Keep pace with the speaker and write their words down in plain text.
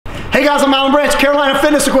Hey guys, I'm Alan Branch, Carolina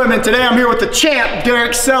Fitness Equipment. Today I'm here with the champ,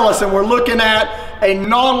 Derek Sellis, and we're looking at a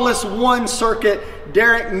Nautilus ONE Circuit.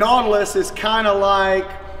 Derek, Nautilus is kind of like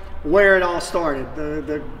where it all started.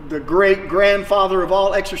 The great grandfather of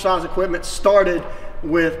all exercise equipment started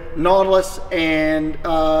with Nautilus, and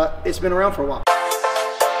it's been around for a while.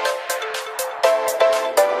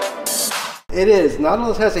 It is.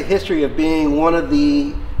 Nautilus has a history of being one of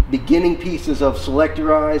the beginning pieces of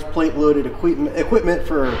selectorized plate-loaded equipment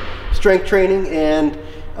for strength training, and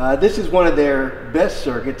this is one of their best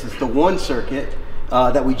circuits. It's the ONE Circuit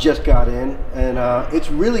that we just got in, and it's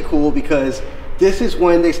really cool because this is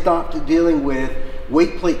when they stopped dealing with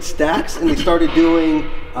weight plate stacks and they started doing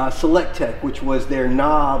Select Tech, which was their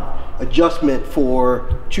knob adjustment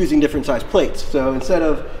for choosing different size plates. So instead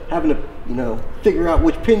of having to figure out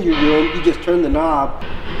which pin you're doing, you just turn the knob.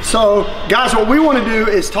 So guys, what we want to do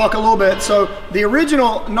is talk a little bit. So the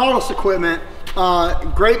original Nautilus equipment,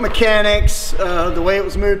 great mechanics, the way it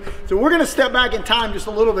was moved. So we're going to step back in time just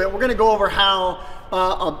a little bit. We're going to go over how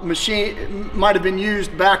a machine might have been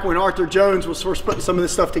used back when Arthur Jones was first putting some of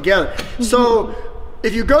this stuff together. So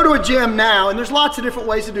if you go to a gym now, and there's lots of different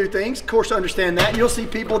ways to do things, of course I understand that, and you'll see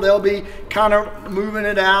people, they'll be kind of moving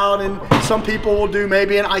it out, and some people will do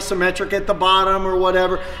maybe an isometric at the bottom or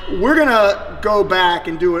whatever. We're gonna go back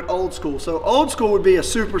and do it old school. So old school would be a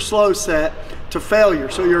super slow set to failure.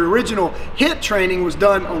 So your original HIIT training was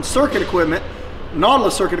done on circuit equipment,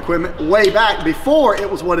 Nautilus circuit equipment, way back before it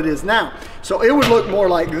was what it is now. So it would look more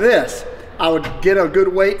like this. I would get a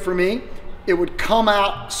good weight for me. It would come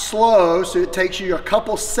out slow, so it takes you a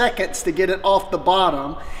couple seconds to get it off the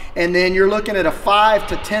bottom, and then you're looking at a 5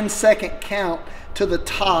 to 10 second count to the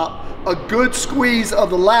top, a good squeeze of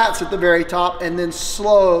the lats at the very top, and then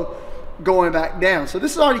slow going back down. So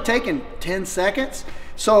this is already taken 10 seconds.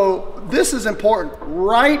 So this is important.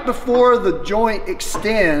 Right before the joint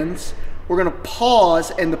extends, we're gonna pause,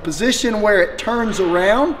 and the position where it turns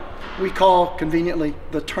around, we call conveniently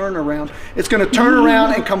the turnaround. It's going to turn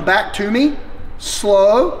around and come back to me,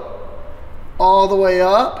 slow, all the way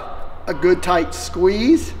up, a good tight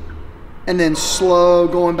squeeze, and then slow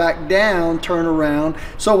going back down, turn around.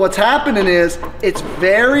 So what's happening is it's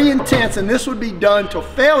very intense, and this would be done to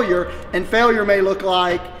failure, and failure may look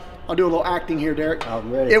like, I'll do a little acting here, Derek.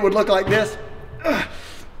 I'm ready. It would look like this.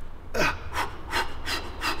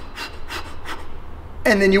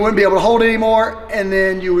 And then you wouldn't be able to hold it anymore, and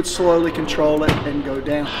then you would slowly control it and go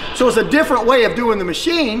down. So it's a different way of doing the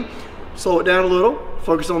machine. Slow it down a little,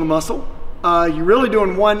 focus on the muscle. You're really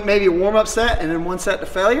doing maybe a warm-up set and then one set to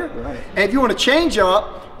failure. Right. And if you want to change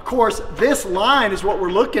up, of course, this line is what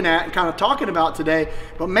we're looking at and kind of talking about today.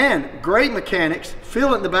 But man, great mechanics,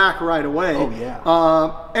 feel it in the back right away. Oh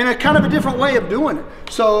yeah. And a kind of a different way of doing it.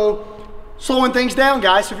 So slowing things down,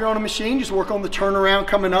 guys. If you're on a machine, just work on the turnaround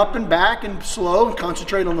coming up and back and slow and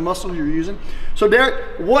concentrate on the muscle you're using. So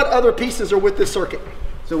Derek, what other pieces are with this circuit?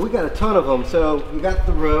 So we got a ton of them. So we got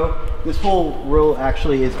the row. This whole row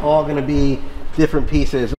actually is all going to be different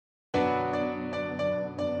pieces.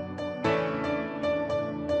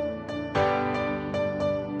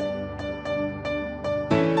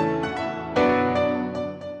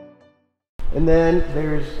 And then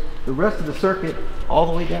there's the rest of the circuit all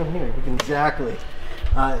the way down here. You can exactly,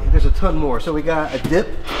 there's a ton more. So we got a dip,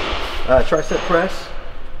 tricep press.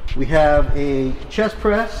 We have a chest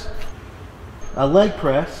press, a leg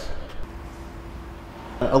press,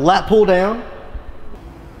 a lat pull down,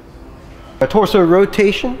 a torso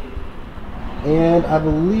rotation, and I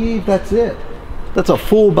believe that's it. That's a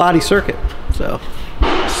full body circuit.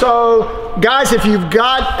 So guys, if you've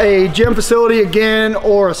got a gym facility again,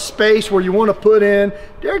 or a space where you want to put in,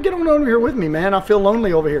 Derek, get on over here with me, man. I feel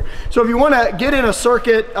lonely over here. So if you want to get in a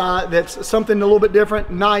circuit that's something a little bit different,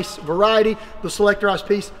 nice variety, the selectorized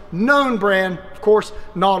piece, known brand, of course,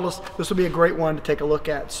 Nautilus, this will be a great one to take a look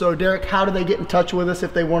at. So Derek, how do they get in touch with us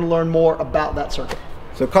if they want to learn more about that circuit?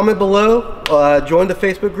 So comment below, join the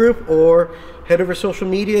Facebook group, or head over to social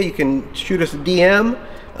media. You can shoot us a DM.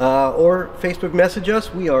 Or Facebook message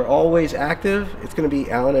us. We are always active. It's going to be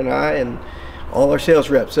Alan and I and all our sales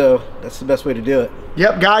reps, so that's the best way to do it.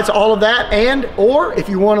 Yep, guys, all of that, or if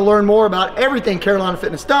you want to learn more about everything Carolina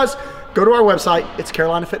Fitness does, go to our website. It's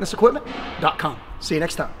carolinafitnessequipment.com. See you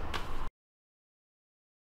next time.